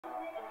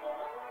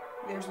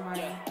There's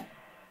mine.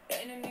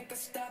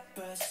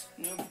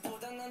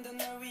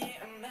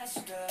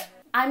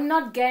 I'm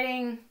not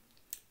getting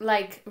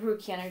like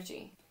rookie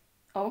energy.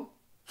 Oh.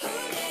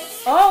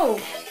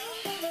 Oh!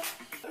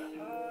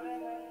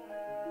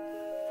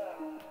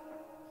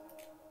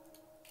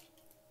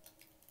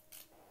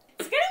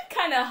 It's getting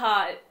kind of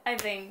hot, I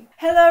think.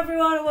 Hello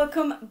everyone,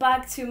 welcome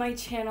back to my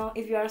channel.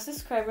 If you are a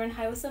subscriber, and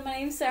hi, what's up, my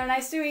name is Siren.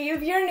 Nice to meet you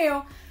if you're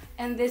new.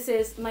 And this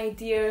is my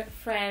dear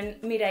friend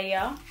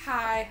Mireia.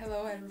 Hi,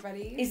 hello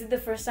everybody. Is it the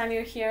first time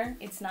you're here?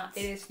 It's not.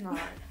 It is not.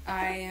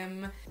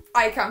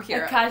 I come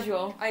here. A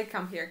casual. I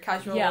come here.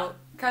 Casual. Yeah.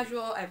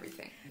 Casual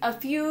everything. A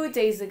few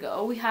days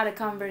ago, we had a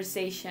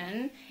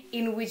conversation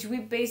in which we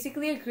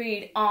basically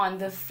agreed on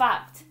the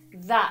fact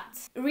that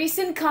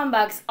recent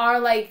comebacks are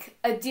like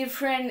a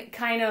different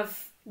kind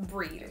of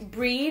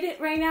breed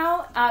right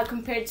now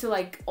compared to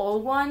like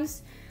old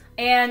ones.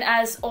 And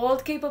as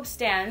old K-pop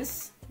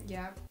stans,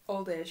 yeah,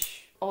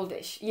 oldish,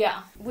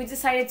 yeah, we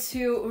decided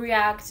to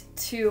react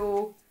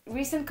to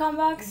recent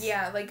comebacks.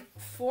 Yeah, like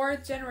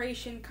fourth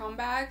generation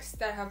comebacks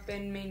that have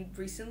been made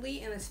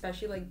recently, and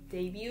especially like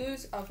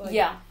debuts of like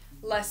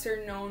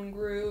lesser known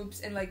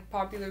groups and like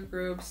popular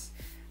groups.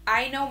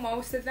 I know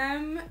most of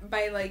them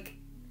by like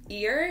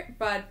ear,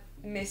 but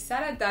Miss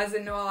Sara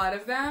doesn't know a lot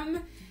of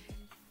them.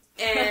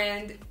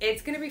 And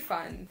it's gonna be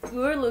fun. We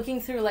were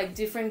looking through like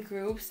different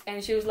groups,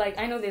 and she was like,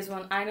 I know this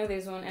one,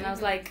 and I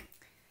was like,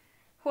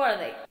 who are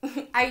they?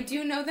 I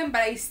do know them,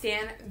 but I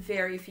stan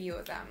very few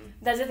of them.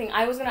 That's the thing.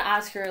 I was gonna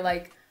ask her,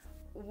 like,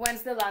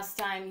 when's the last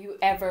time you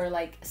ever,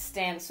 like,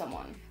 stan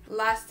someone?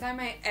 Last time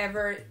I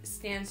ever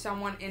stan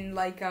someone in,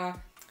 like,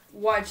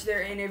 watch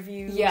their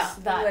interviews,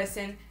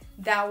 listen,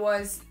 that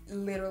was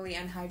literally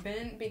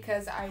Enhypen,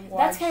 because I watched...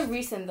 That's kind of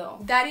recent, though.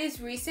 That is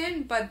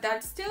recent, but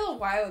that's still a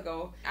while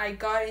ago. I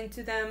got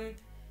into them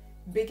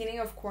beginning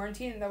of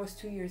quarantine, and that was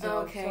 2 years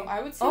ago. Okay. So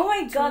I would say 2 years. Oh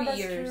my god, that's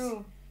years.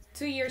 true.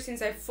 2 years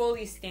since I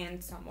fully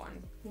stanned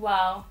someone.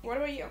 Wow. What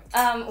about you?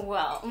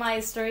 Well, my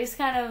story is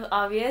kind of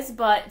obvious,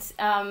 but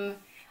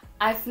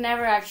I've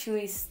never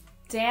actually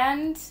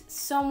stanned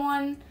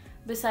someone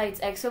besides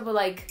EXO, but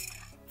like,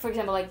 for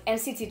example, like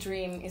NCT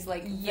Dream is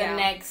like the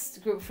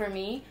next group for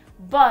me,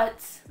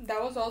 but...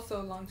 That was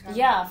also a long time ago.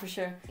 ago. For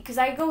sure. Because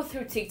I go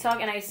through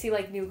TikTok and I see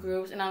like new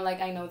groups and I'm like,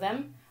 I know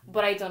them,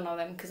 but I don't know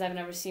them because I've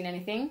never seen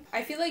anything.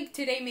 I feel like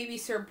today maybe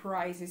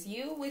surprises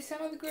you with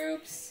some of the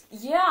groups.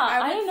 Yeah,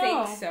 I don't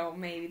know. think so,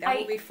 maybe. That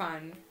would be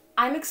fun.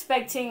 I'm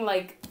expecting,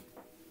 like,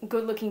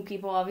 good-looking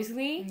people,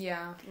 obviously.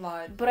 Yeah, a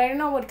lot. But I don't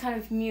know what kind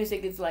of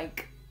music is,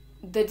 like,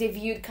 the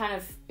debut kind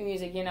of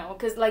music, you know?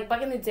 Because, like,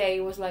 back in the day,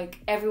 it was, like,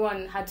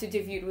 everyone had to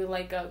debut with,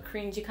 like, a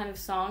cringy kind of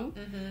song.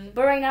 Mm-hmm.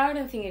 But right now, I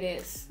don't think it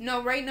is.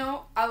 No, right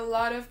now, a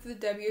lot of the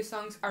debut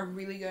songs are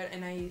really good,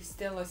 and I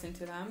still listen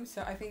to them.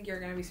 So I think you're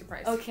going to be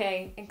surprised.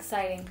 Okay,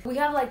 exciting. We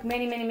have, like,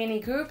 many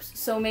groups.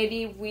 So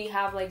maybe we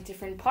have, like,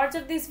 different parts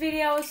of this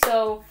video.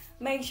 So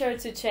make sure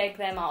to check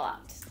them all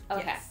out.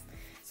 Okay. Yes.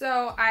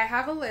 So I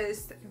have a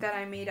list that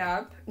I made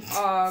up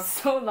of...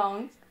 So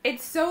long.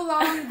 It's so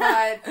long,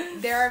 but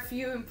there are a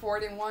few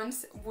important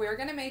ones. We're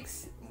gonna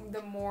mix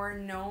the more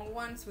known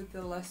ones with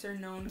the lesser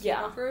known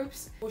K-pop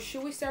groups. Well,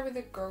 should we start with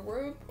the girl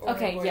group? Or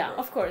okay, boy yeah, group?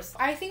 of course.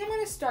 I think I'm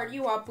gonna start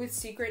you up with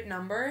Secret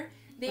Number.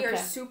 They are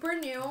super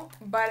new,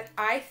 but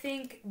I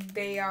think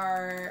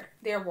they're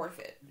worth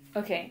it.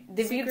 Okay,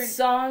 the debut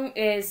song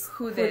is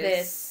Who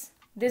This.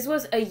 This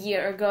was a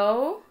year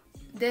ago.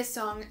 This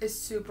song is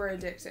super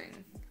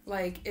addicting.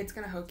 Like, it's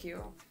gonna hook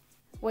you.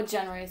 What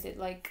genre is it?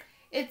 Like,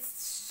 it's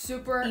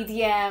super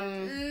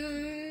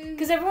EDM.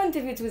 Because everyone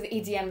debuts with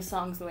EDM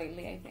songs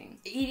lately, I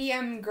think.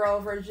 EDM girl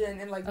version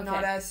and like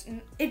not as...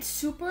 It's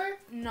super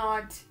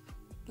not...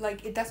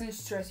 Like, it doesn't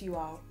stress you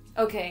out.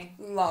 Okay.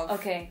 Love.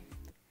 Okay.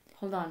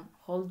 Hold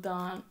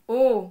on.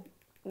 Oh,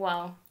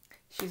 wow.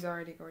 She's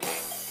already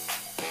gorgeous.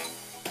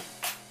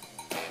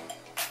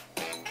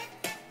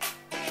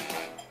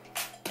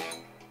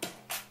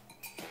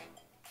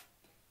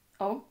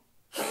 Oh.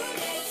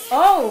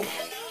 Oh!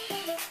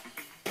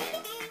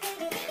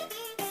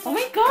 Oh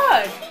my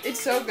god! It's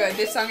so good.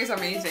 This song is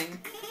amazing.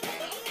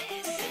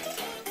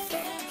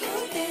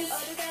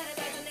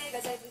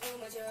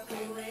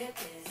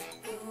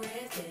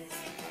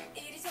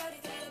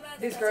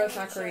 This girl is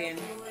not Korean.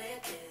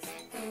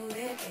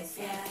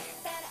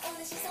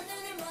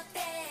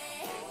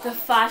 The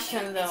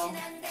fashion though.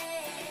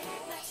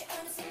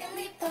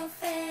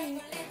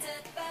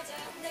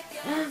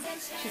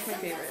 She's my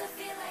favorite.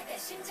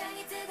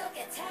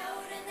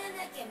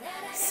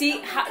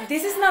 See,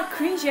 this is not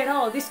cringy at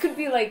all. This could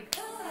be like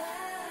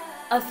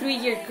a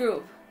 3-year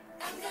group.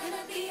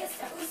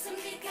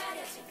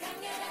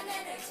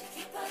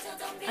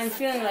 I'm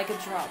feeling like a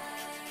drop.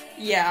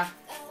 Yeah.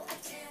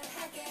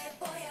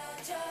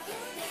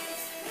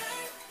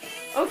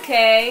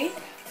 Okay.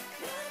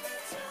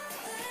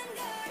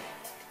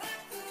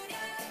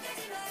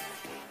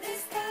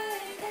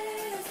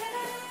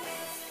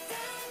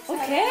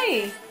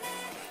 Okay.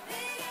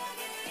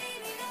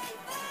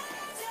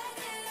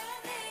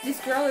 This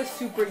girl is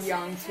super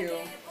young too.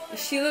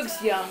 She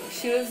looks young.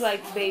 She looks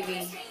like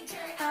baby.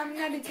 I'm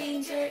not a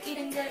danger,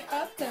 eating girl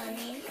up,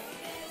 Tony.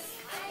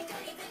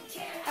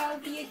 I'll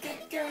be a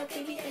good girl,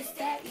 baby, it's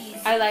that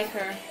easy. I like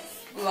her.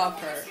 Love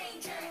her.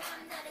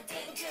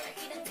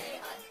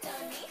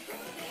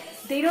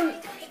 They don't...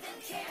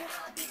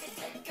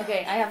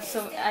 Okay, I'm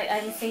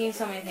thinking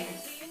so many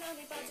things.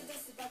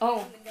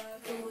 Oh.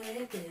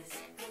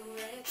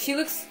 She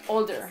looks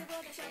older.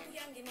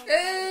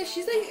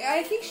 She's like,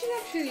 I think she's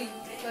actually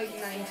like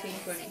 19,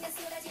 20.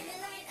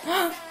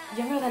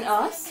 Younger than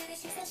us?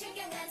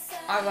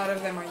 A lot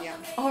of them are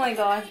young. Oh my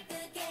god.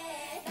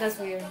 That's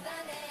weird.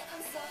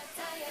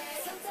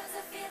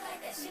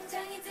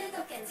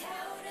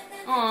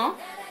 Aww.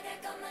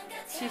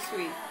 She's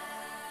sweet.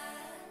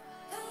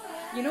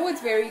 You know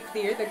what's very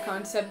clear? The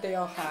concept they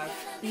all have.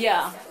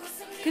 Yeah.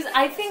 Because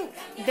I think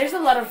there's a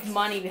lot of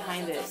money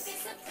behind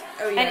this.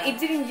 Oh yeah. And it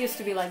didn't used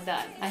to be like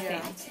that, I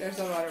think. There's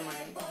a lot of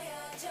money.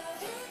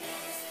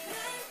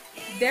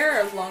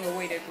 They're a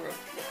long-awaited group.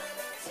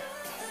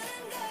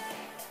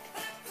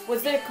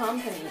 What's their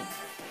company?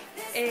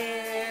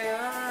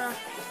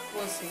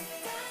 We'll see.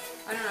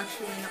 I don't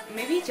actually know.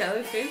 Maybe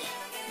Jellyfish?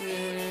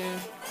 I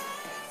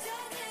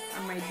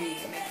might be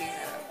making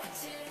that up.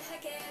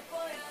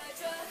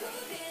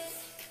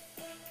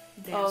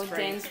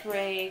 Dance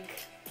break.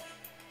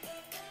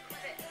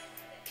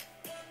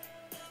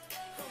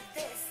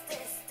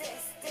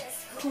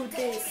 Who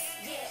this?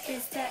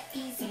 Is that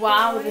easy?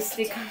 Wow, the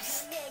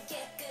stickers.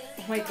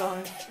 Oh my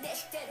god.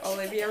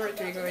 Olivia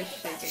Rodrigo is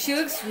shaking. She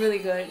looks really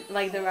good,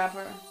 like the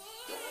rapper.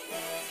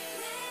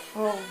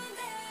 Oh.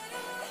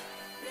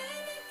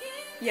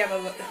 Yeah,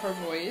 but her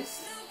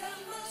voice,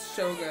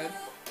 so good.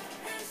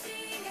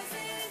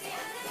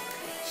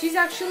 She's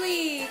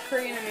actually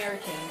Korean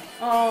American.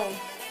 Oh,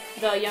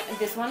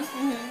 this one?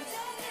 Mm-hmm.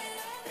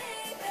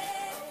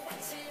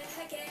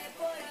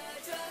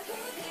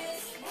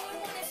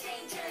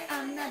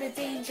 I'm not a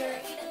danger.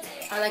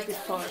 I like this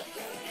part.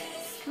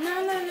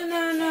 No, no, no,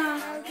 no, no.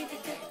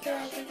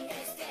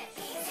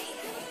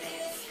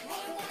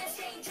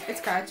 It's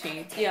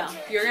catchy. Yeah.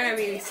 You're gonna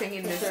be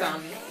singing this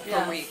song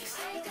for weeks.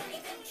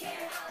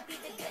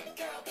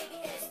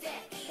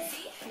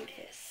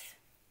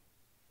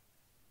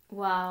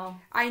 Wow.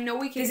 I know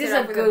we can. This is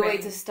a good way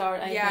to start.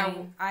 I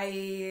think.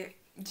 I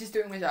just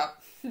doing my job.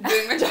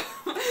 Doing my job.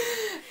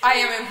 I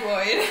am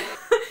employed.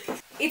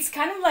 It's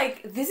kind of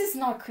like, this is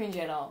not cringe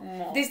at all.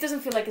 No. This doesn't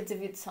feel like a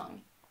debut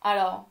song at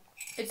all.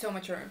 It's so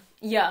mature.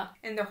 Yeah.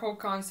 And the whole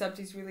concept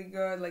is really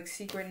good. Like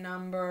secret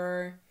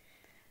number.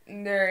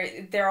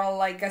 They're all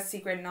like a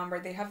secret number.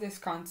 They have this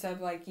concept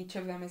like each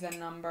of them is a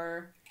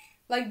number.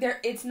 Like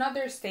it's not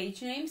their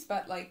stage names,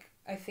 but like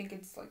I think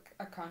it's like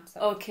a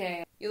concept.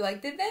 Okay. You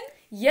liked it then?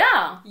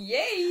 Yeah.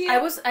 Yay! I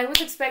was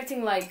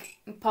expecting like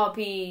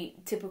poppy,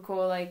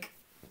 typical like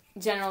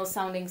general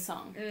sounding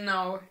song.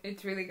 No,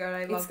 it's really good.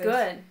 I love it's this.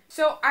 Good.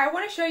 So I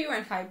want to show you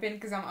Enhypen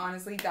because I'm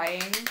honestly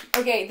dying.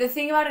 Okay, the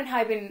thing about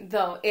Enhypen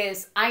though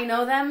is I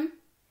know them.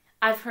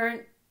 I've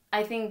heard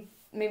I think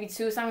maybe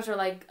 2 songs or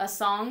like a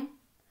song.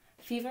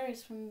 Fever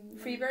is from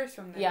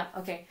them. Yeah,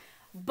 okay.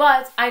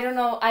 But I don't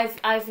know.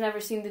 I've never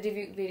seen the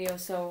debut video,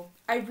 so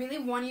I really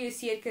want you to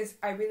see it because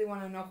I really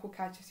want to know who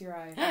catches your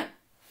eye.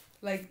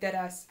 Like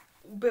deadass.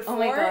 Before, oh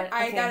my God, okay.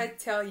 I gotta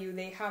tell you,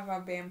 they have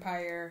a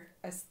vampire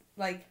as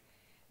like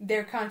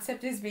their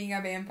concept is being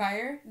a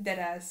vampire.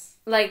 Deadass.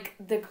 Like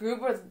the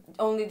group or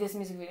only this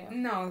music video?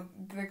 No,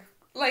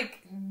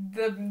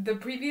 the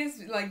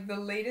previous like the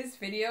latest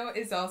video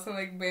is also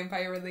like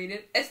vampire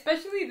related,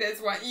 especially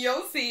this one.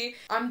 You'll see.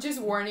 I'm just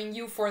warning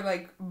you for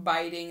like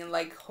biting and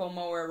like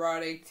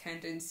homoerotic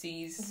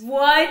tendencies.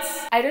 What?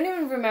 I don't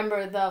even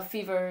remember the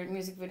Fever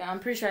music video. I'm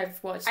pretty sure I've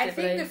watched it. I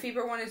think the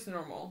Fever one is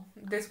normal.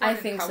 This one,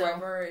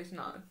 however, is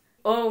not.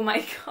 Oh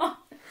my god.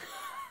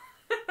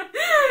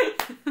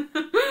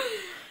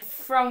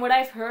 From what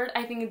I've heard,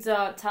 I think it's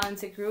a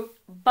talented group,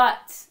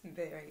 but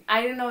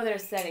I don't know their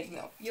aesthetic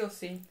though. You'll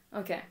see.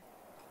 Okay.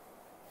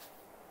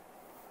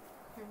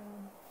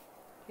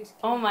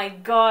 Oh my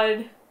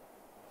god.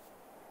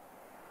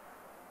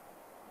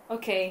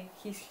 Okay.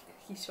 He's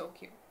so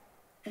cute.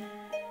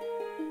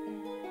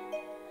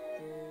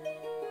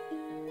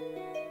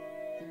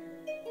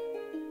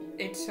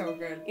 It's so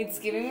good. It's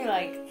giving me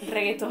like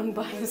reggaeton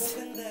vibes.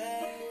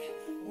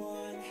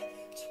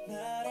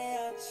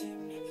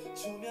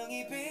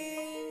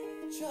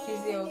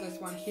 He's the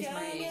oldest one. He's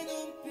my age.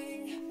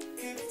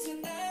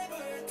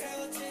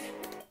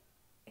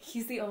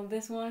 He's the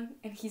oldest one,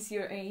 and he's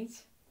your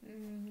age?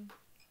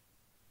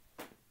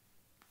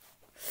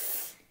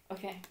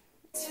 Okay.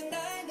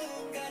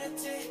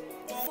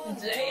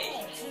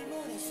 Jay.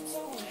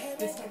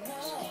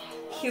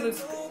 He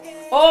looks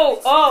good.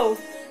 Oh!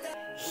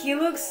 He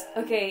looks...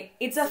 Okay,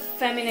 it's a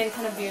feminine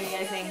kind of beauty,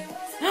 I think.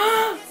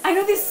 I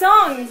know this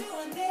song!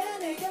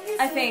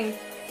 I think.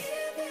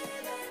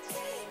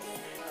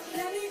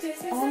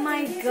 Oh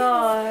my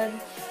god.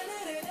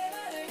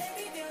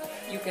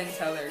 You can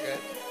tell they're good.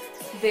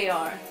 They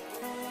are.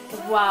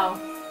 Wow.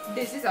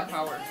 This is a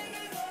power move.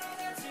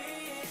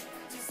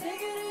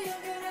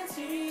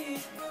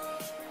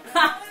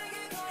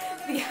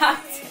 The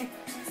acting.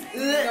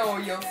 No,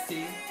 you'll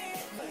see.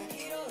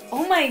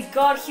 Oh my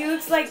god, he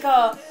looks like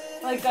a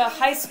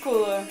high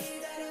schooler.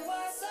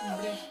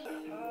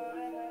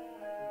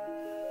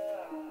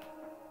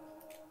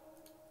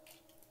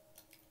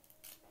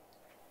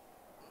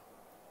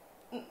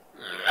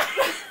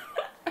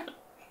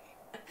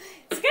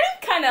 It's getting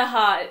kind of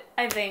hot,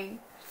 I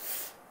think.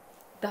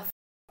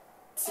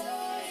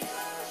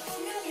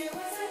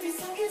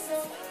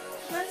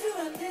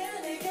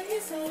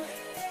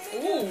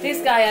 Ooh.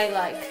 This guy I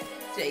like.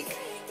 Jake.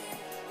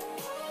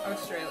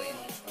 Australian.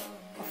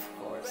 Of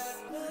course.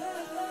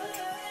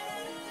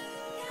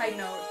 High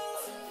note.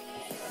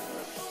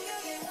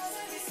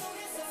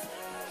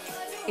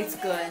 It's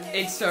good.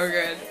 It's so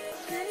good.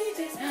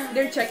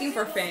 They're checking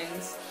for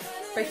fangs,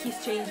 but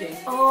he's changing.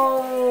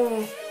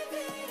 Oh.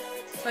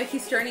 Like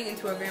he's turning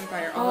into a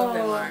vampire. All of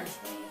them are.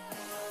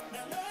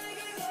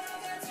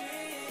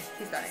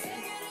 He's dying.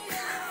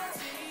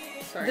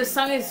 Sorry. The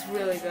song is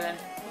really good.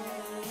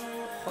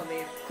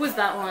 Joder. Who's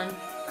that one?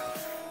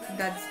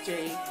 That's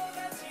Jake.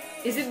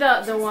 Is it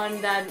the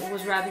one that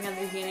was rapping at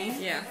the beginning?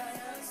 Yeah.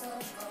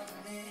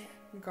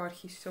 God,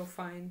 he's so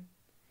fine.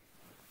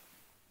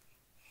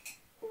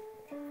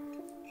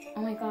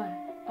 Oh my god.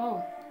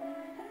 Oh.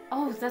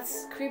 Oh,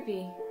 that's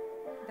creepy.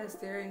 That's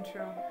their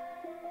intro.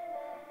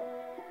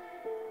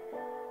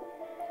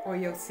 Oh,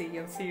 you'll see,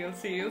 you'll see, you'll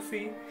see, you'll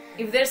see.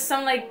 If there's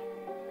some like...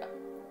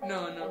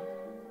 No.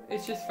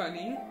 It's just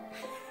funny.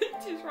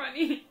 It's just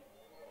funny.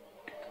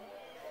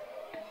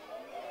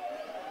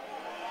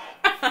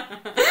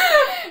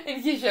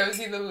 And he shows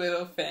you the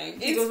little thing.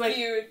 It's cute. Like,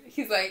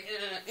 he's like,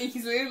 and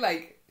he's really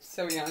like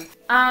so young.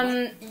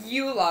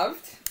 You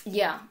loved?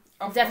 Yeah,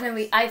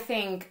 definitely. Course. I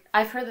think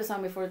I've heard the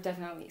song before.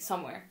 Definitely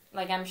somewhere.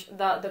 Like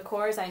the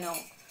chorus I know.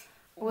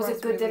 Was a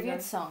good really debut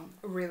song.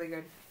 Really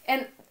good.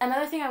 And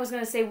another thing I was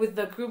gonna say with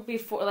the group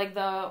before, like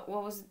what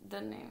was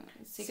the name?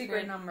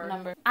 Secret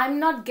number. I'm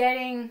not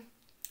getting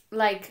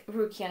like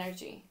rookie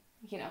energy.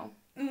 You know.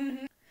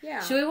 Mm-hmm.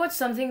 Yeah. Should we watch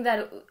something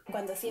that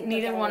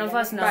neither one of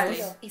us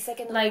knows?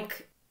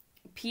 Like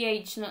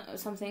PH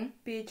something?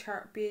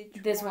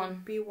 This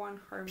one.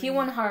 P1Harmony.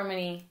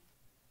 P1Harmony.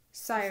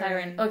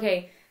 Siren.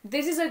 Okay.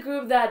 This is a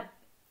group that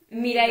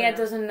Mireia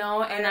doesn't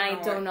know and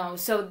I don't know.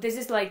 So this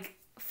is like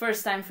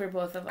first time for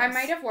both of us. I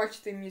might have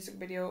watched the music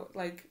video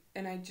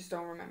and I just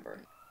don't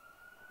remember.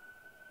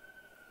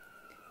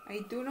 I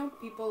do know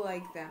people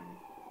like them.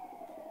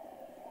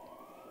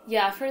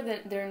 Yeah, I've heard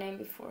their name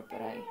before, but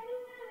I...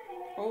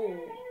 Oh.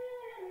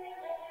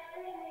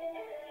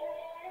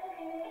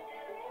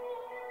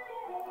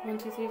 1,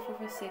 2, 3, 4,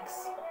 5,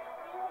 6.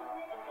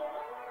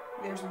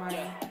 There's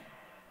money.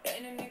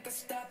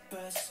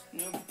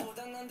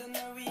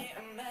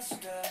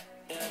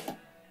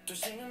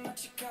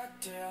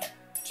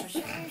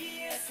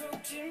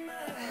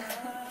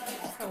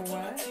 Oh,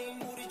 what?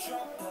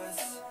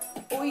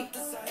 Oi.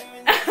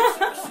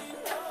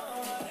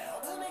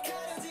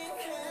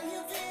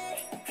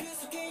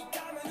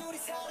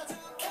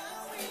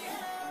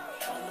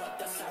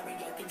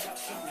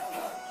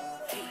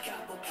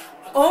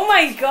 Oh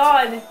my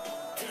god!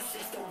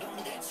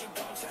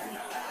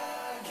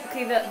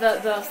 Okay,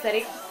 the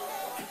aesthetic.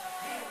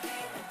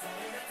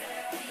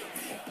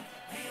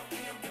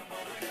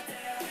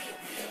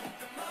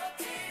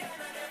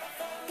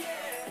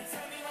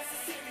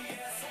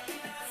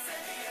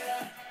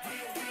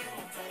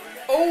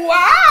 Oh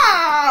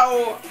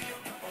wow!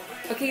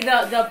 Okay,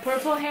 the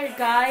purple haired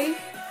guy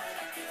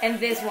and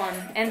this one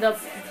and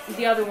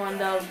the other one,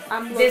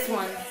 this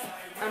one.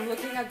 I'm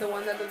looking at the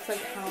one that looks like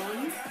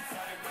Helen.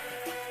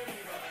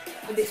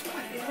 This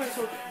one,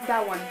 so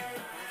that one.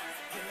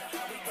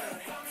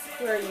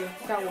 Where are you?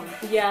 That one.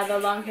 Yeah, the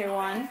long hair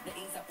one.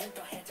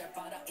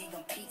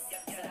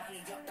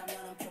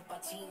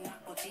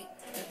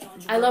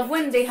 I love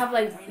when they have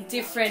like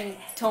different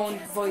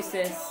toned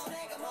voices.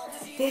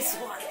 This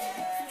one.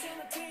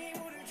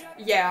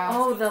 Yeah.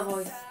 Oh, the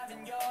voice.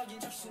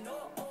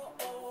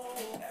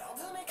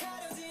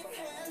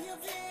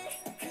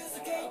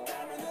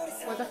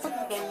 What the fuck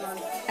is going on?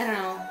 I don't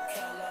know.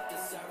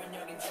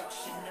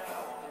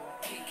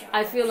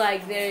 I feel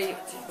like they're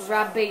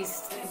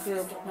rap-based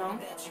group, no?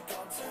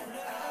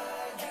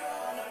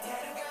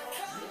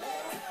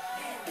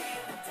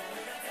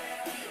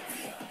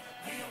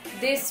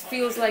 This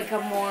feels like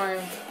a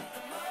more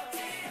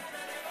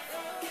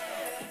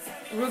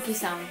rookie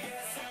sound.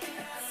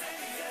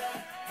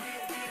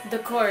 The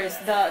chorus,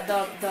 the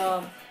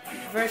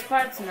verse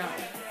parts, no.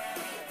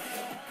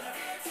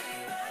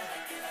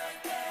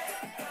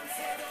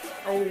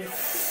 Oh.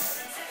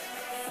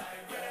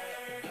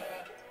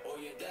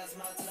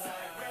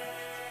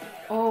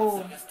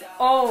 Oh.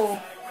 Oh.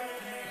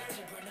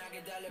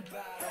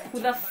 Who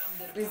the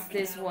f is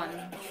this one?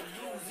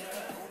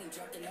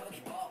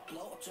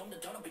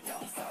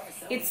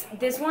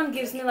 This one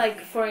gives me like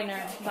foreigner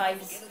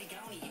vibes.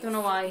 Don't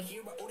know why.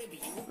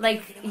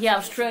 Like, yeah,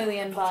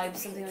 Australian vibes,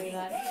 something like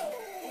that.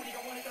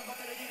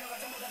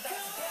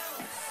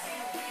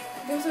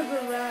 There's a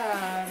good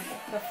rap.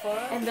 The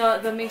fuck? And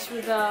the mix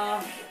with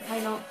the high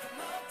note.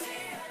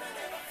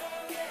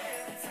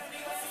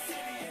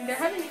 They're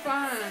having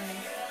fun.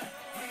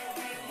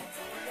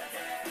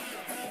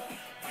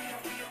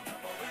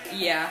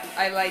 Yeah,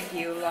 I like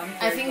you, long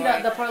hair. I think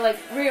that the part like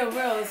real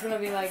is gonna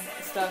be like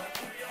stuck.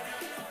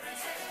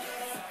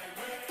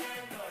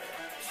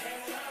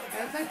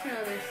 I'd like to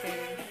know their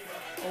thing.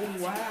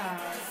 Oh wow.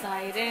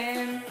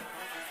 Siren.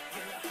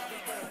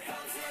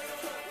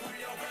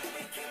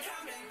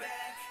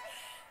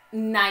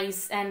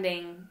 Nice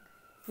ending.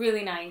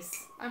 Really nice.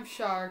 I'm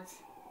shocked.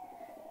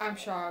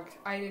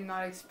 I did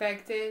not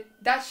expect it.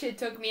 That shit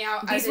took me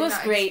out. This was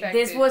great.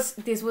 This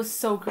was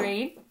so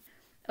great.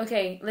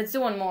 Okay, let's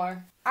do one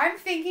more. I'm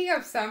thinking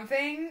of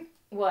something.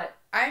 What?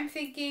 I'm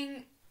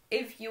thinking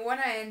if you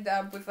want to end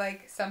up with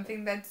like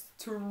something that's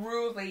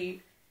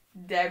truly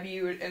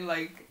debuted and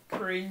like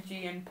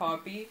cringy and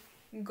poppy,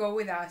 go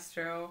with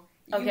Astro.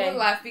 Okay. You will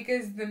laugh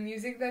because the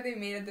music that they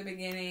made at the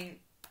beginning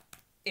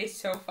is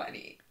so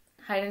funny.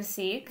 Hide and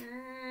seek?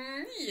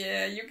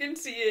 Yeah, you can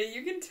see it.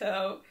 You can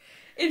tell.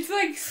 It's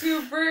like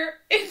super.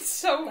 It's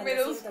so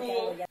middle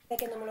school.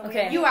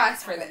 Okay. You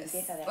asked for this.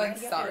 Like,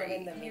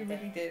 sorry. You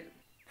really did.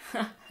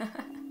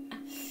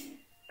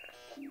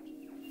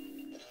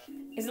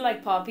 Is it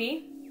like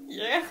poppy?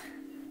 Yeah.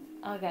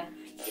 Okay.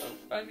 So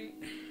funny.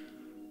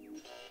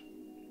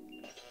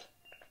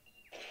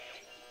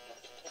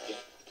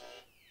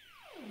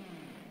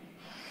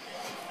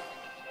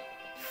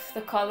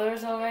 The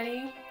colors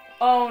already?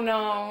 Oh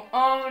no.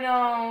 Oh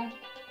no.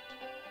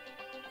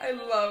 I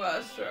love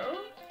Astro.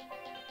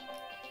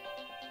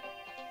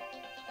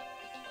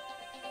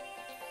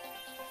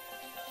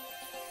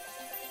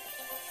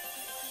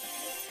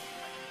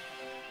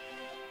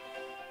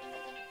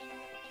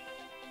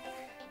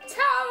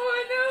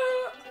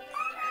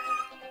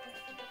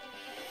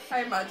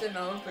 I imagine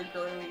all of the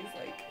girlies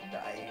like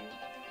dying.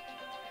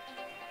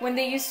 When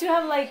they used to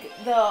have like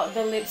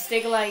the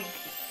lipstick like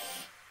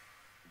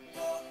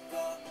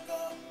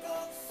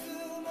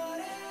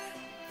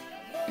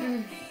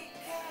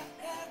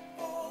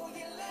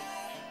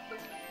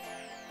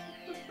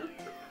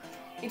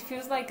it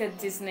feels like a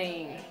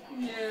Disney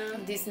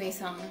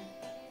song.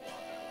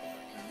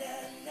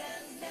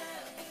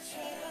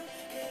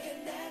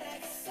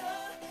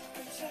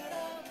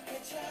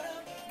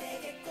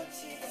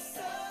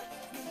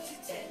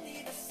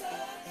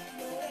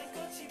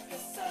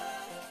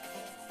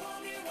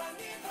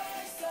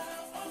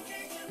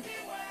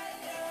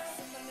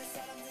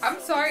 I'm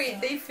sorry,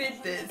 they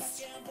fit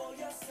this.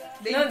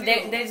 They're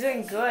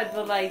doing good,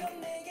 but like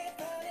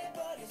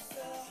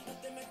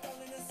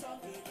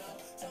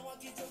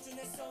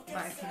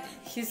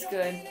he's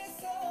good.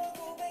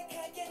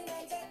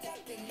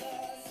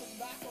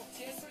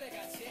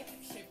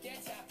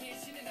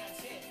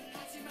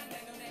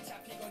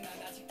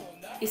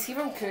 Is he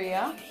from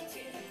Korea?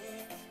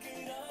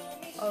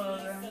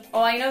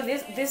 Oh, I know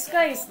this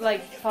guy is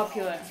like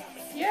popular.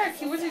 Yeah,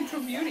 he was in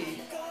True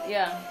Beauty.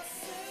 Yeah.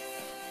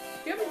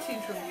 You haven't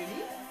seen True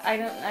Beauty? I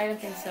don't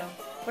think so.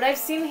 But I've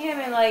seen him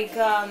in like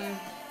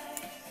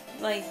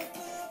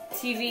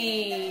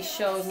TV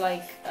shows,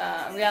 like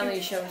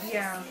reality shows.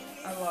 Yeah,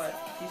 a lot.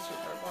 He's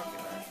super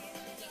popular.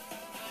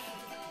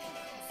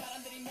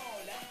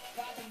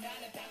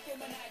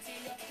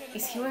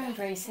 Is he wearing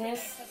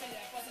braces?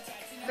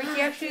 But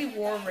he actually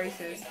wore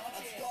braces.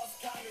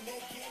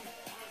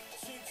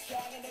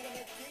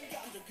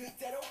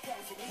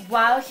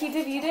 Wow, he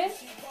debuted?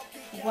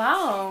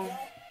 Wow.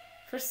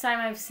 First time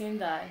I've seen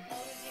that.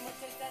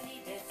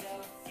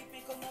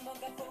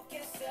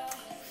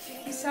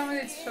 He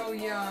sounded so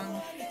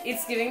young.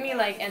 It's giving me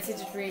like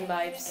NCT Dream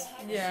vibes.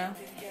 Yeah.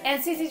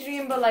 NCT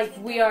Dream, but like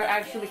we are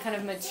actually kind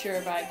of mature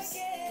vibes.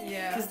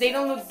 Yeah. Because they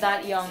don't look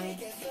that young.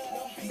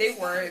 They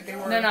were.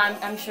 No,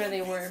 I'm sure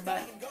they were,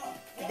 but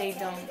they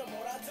don't.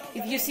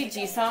 If you see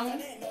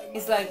Jisung,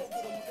 it's like,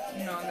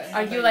 no,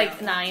 are you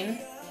like 9?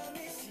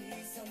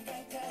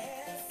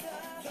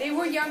 They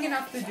were young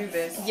enough to do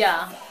this.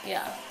 Yeah.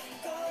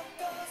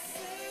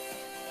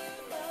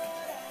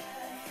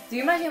 Do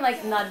you imagine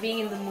like not being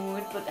in the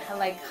mood, but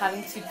like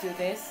having to do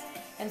this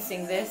and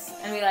sing this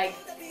and be like?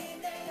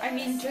 I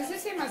mean, just the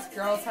same as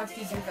girls have to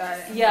do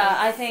that. Yeah,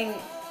 I think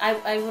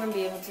I wouldn't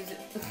be able to do.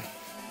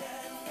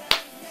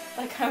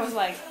 Like I was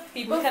like,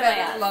 people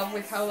fell in love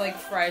with how like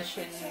fresh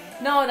and.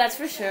 No, that's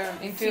for sure.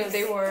 It feels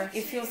they were.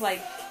 It feels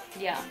like,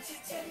 yeah,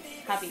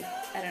 happy.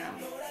 I don't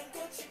know.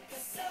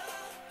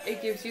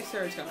 It gives you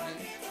serotonin.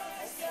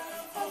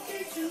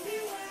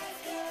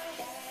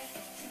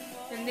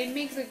 And it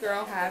makes a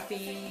girl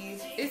happy.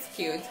 It's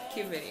cute.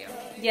 Cute video.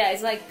 Yeah,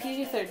 it's like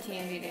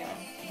PG-13 video.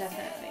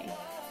 Definitely.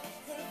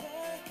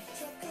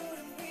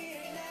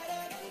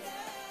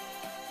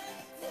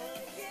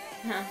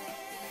 Huh.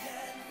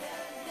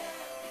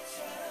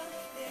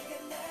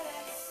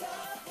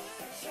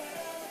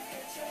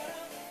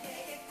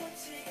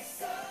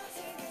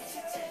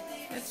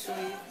 That's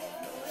sweet.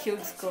 He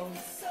looks cool.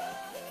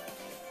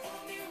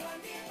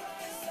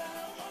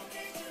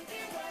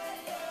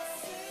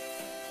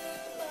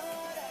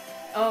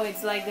 Oh,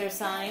 it's like their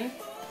sign.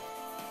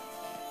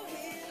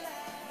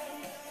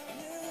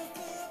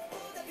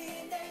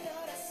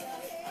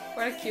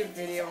 What a cute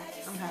video.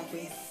 I'm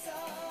happy.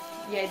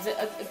 Yeah, it's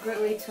a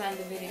great way to end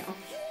the video.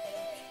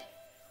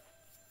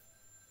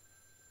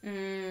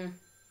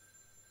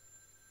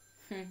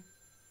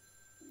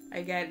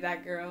 I get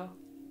that, girl.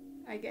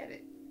 I get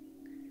it.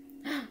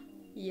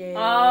 Yeah.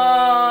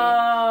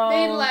 Oh.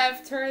 They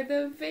left her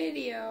the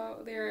video.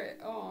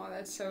 Oh,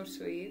 that's so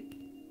sweet.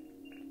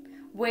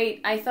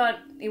 Wait, I thought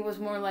it was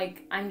more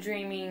like I'm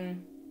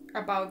dreaming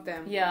about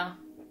them. Yeah.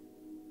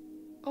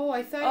 Oh,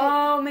 I thought.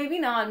 Oh, maybe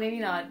not. Maybe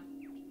not.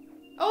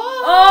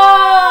 Oh.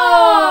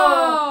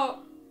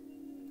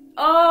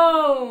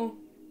 Oh.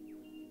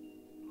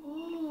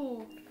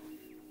 Oh.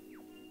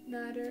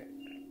 Nader.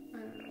 I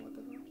don't know what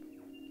the fuck.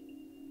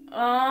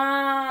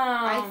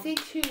 Ah. I think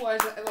she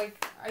was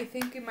like. I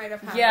think it might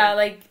have happened. Yeah,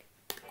 like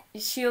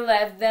she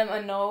left them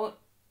a note.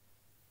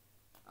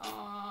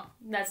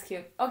 That's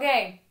cute.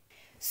 Okay,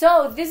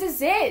 so this is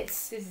it.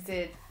 This is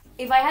it.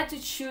 If I had to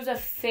choose a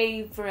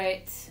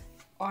favorite,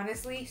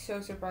 honestly, so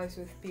surprised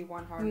with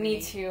P1Harmony.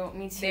 Me too.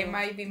 Me too. They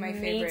might be my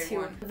favorite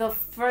one. The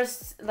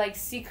first like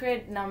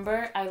secret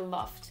number I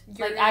loved.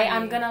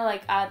 I'm gonna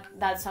like add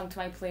that song to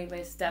my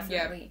playlist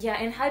definitely. Yeah,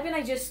 and Enhypen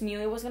I just knew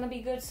it was gonna be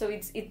good, so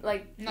it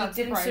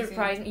didn't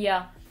surprise me.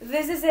 Yeah.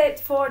 This is it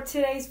for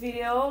today's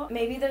video.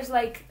 Maybe there's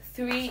like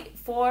 3,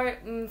 4,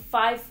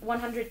 5,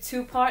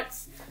 102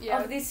 parts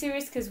of this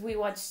series because we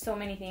watched so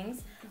many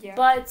things. Yeah.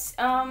 But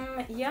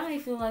yeah,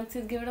 if you'd like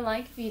to give it a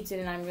like, if you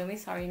didn't, I'm really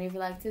sorry. And if you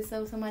liked it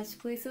so much,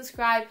 please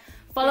subscribe.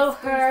 Follow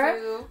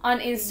her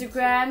on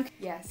Instagram.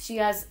 Yes. She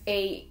has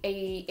a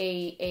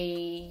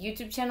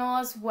YouTube channel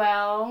as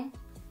well.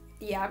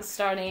 Yeah.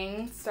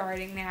 Starting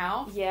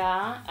now.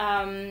 Yeah.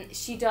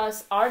 She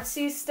does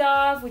artsy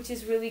stuff, which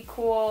is really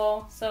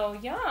cool. So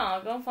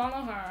yeah, go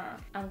follow her.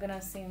 I'm gonna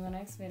see you in the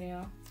next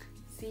video.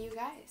 See you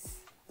guys.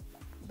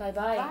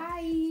 Bye-bye.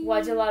 Bye.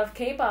 Watch a lot of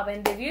K-pop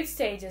and debut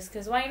stages,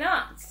 because why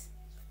not?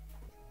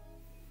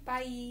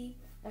 Bye.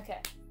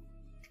 Okay.